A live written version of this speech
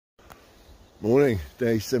Morning,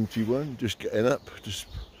 day 71, just getting up, just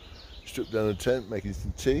stripped down the tent, making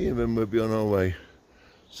some tea, and then we'll be on our way.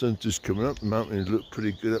 Sun's just coming up, the mountains look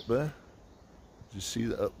pretty good up there. Just see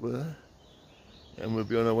that up there, and we'll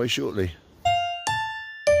be on our way shortly.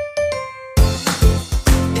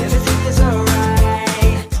 Everything is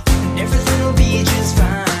alright, and everything will be just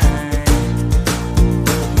fine.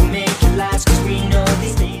 We'll make it last 'cause we know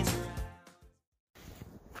these days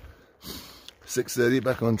are 6:30,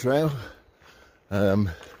 back on trail.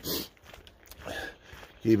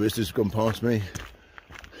 Keeper's just gone past me.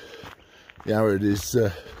 Yarrad is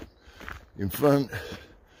in front,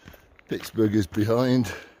 Pittsburgh is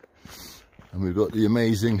behind, and we've got the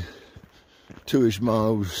amazing 2-ish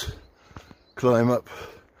miles climb up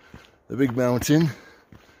the big mountain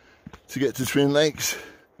to get to Twin Lakes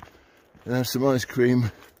and have some ice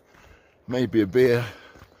cream, maybe a beer,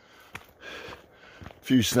 a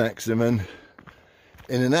few snacks, and then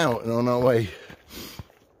in and out and on our way.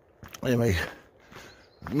 Anyway,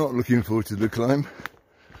 I'm not looking forward to the climb,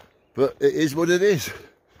 but it is what it is.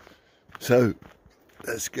 So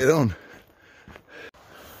let's get on.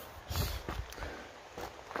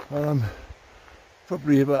 Well, I'm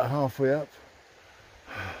probably about halfway up.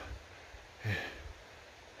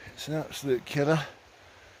 It's an absolute killer.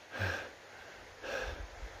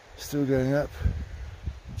 Still going up.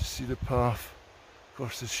 Just see the path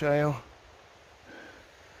across the shale.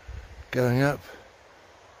 Going up.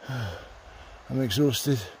 I'm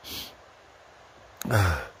exhausted.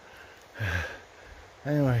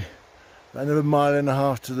 Anyway, another 1.5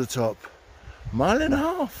 miles to the top. 1.5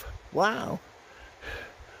 miles? Wow.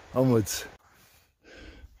 Onwards.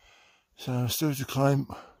 So I'm still to climb.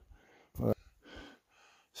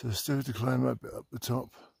 Still to climb up the top.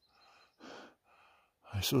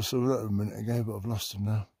 I saw some of that a minute ago, but I've lost them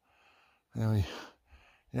now. Anyway,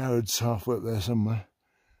 Yarrad's halfway up there somewhere.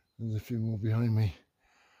 There's a few more behind me.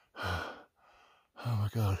 Oh my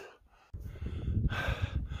God.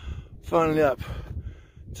 Finally up,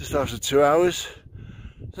 just after 2 hours.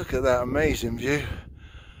 Look at that amazing view.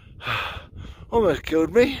 Almost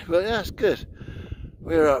killed me, but that's good.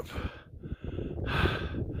 We're up.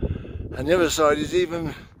 And the other side is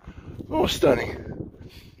even more stunning.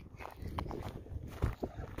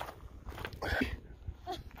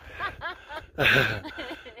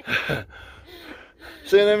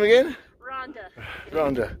 Say your name again?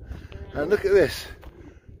 Rhonda. And look at this.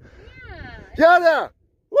 Yeah. Yada!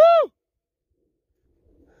 Woo!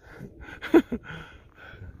 And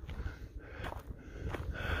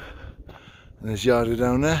there's Yada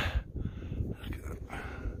down there.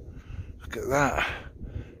 Look at that.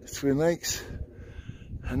 The Twin Lakes.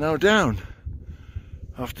 And now down.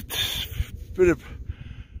 After a bit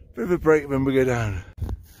of a break when we go down.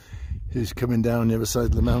 He's coming down the other side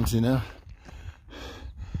of the mountain now.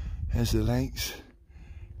 There's the lakes.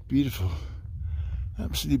 Beautiful.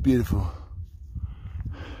 Absolutely beautiful.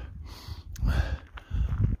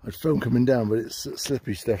 I'd film coming down, but it's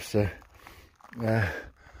slippy stuff, so you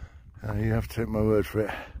have to take my word for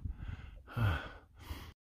it.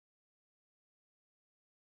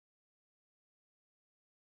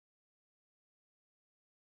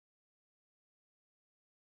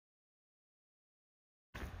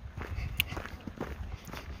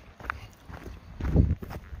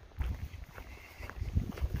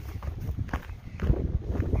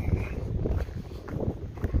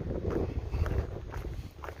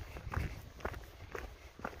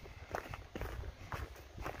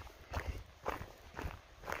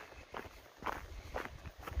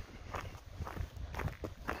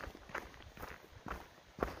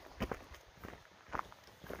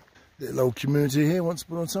 Little old community here once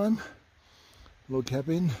upon a time. Log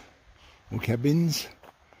cabin, or cabins,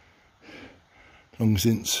 long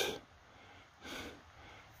since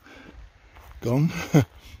gone.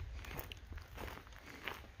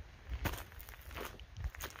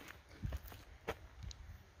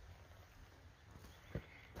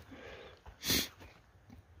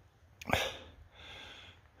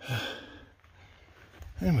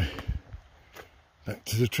 Anyway, back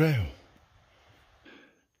to the trail.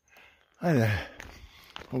 Hi there.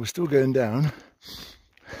 Well, we're still going down.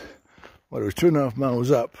 Well, it was 2.5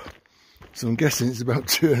 miles up, so I'm guessing it's about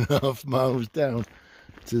 2.5 miles down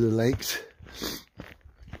to the lakes.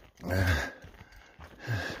 It's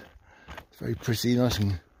very pretty, nice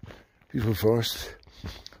and beautiful forest.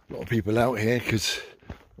 A lot of people out here because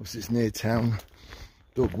obviously it's near town.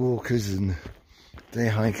 Dog walkers and day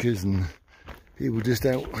hikers and people just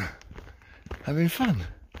out having fun,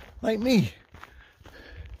 like me.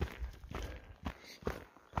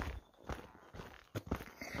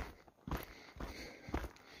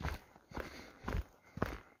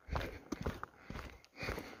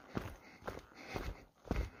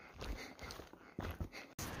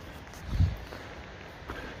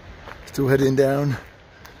 Still heading down.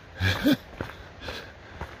 As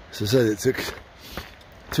I said, it took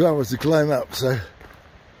 2 hours to climb up, so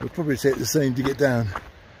it'll probably take the same to get down.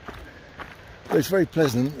 But it's very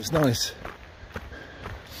pleasant, it's nice.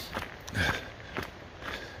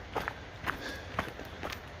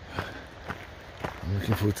 I'm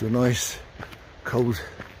looking forward to a nice cold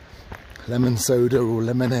lemon soda or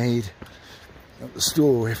lemonade at the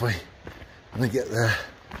store when I get there.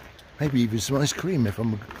 Maybe even some ice cream if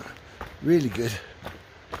I'm really good.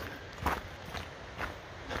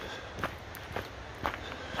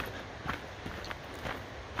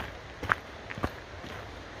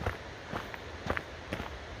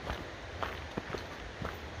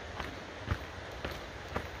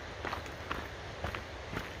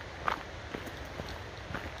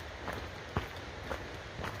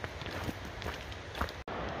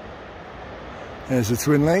 There's the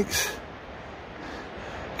Twin Lakes.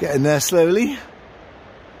 Getting there slowly.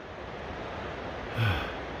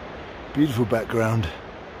 Beautiful background.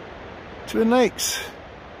 Twin Lakes.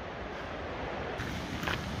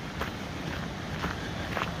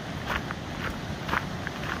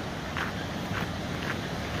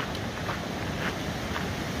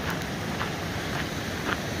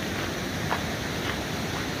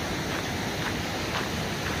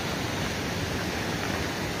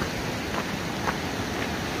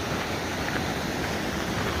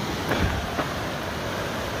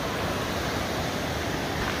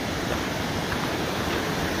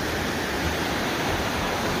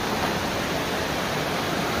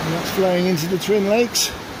 And that's flowing into the Twin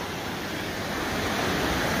Lakes.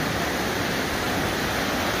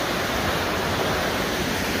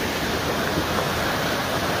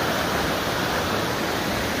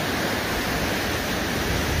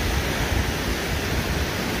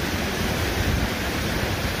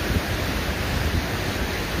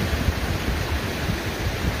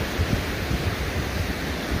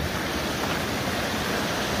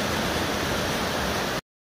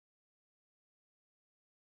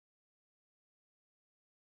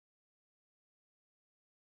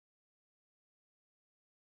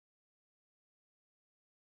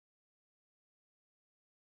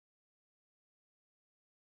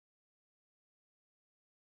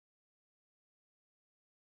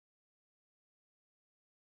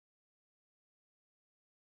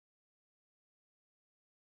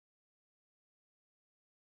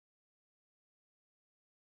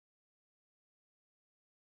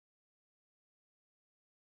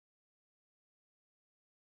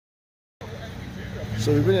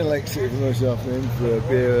 So we've been in Lake City for most of the afternoon for a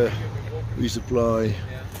beer, resupply,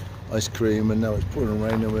 ice cream, and now it's pouring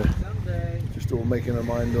rain and we're just all making our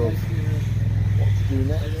mind of what to do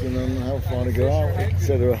next and on how far to go out,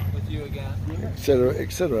 etc, etc,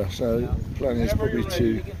 etc. So the plan is probably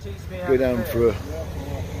to go down for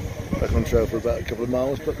back on trail for about a couple of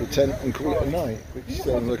miles, put the tent and call it a night, which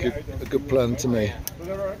sounds like a good plan to me.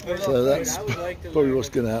 So that's probably what's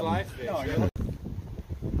going to happen.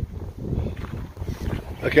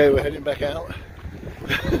 Okay, we're heading back out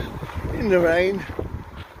in the rain.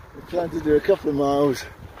 We plan to do a couple of miles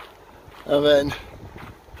and then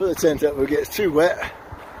put the tent up when it gets too wet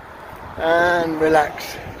and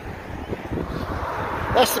relax.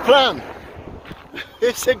 That's the plan.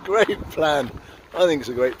 It's a great plan. I think it's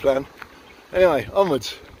a great plan. Anyway,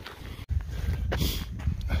 onwards.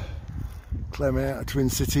 Climbing out of Twin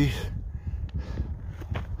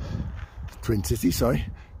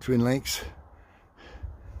Lakes.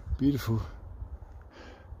 Beautiful.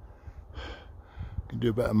 Can do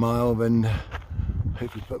about a mile, then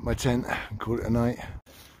hopefully put my tent and call it a night.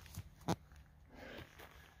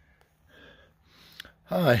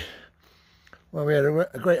 Hi. Well, we had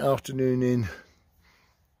a great afternoon in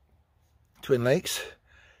Twin Lakes,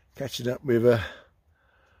 catching up with a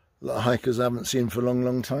lot of hikers I haven't seen for a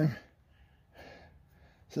long time.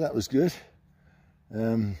 So that was good.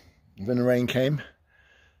 Then the rain came,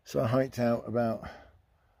 so I hiked out about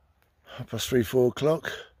 3:30, 4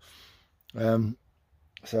 o'clock.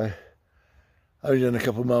 So I only done a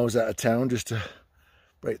couple of miles out of town just to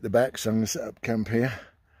break the back, so I'm going to set up camp here.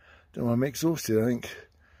 Don't want to be exhausted. I think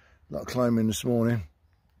a lot of climbing this morning.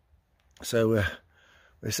 So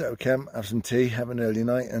we set up camp, have some tea, have an early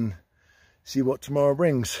night and see what tomorrow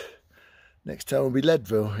brings. Next town will be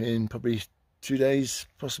Leadville in probably 2 days,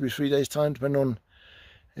 possibly 3 days time, depending on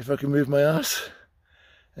if I can move my ass.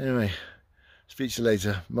 Anyway, speak to you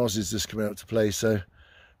later. Moz is just coming out to play, so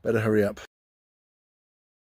better hurry up.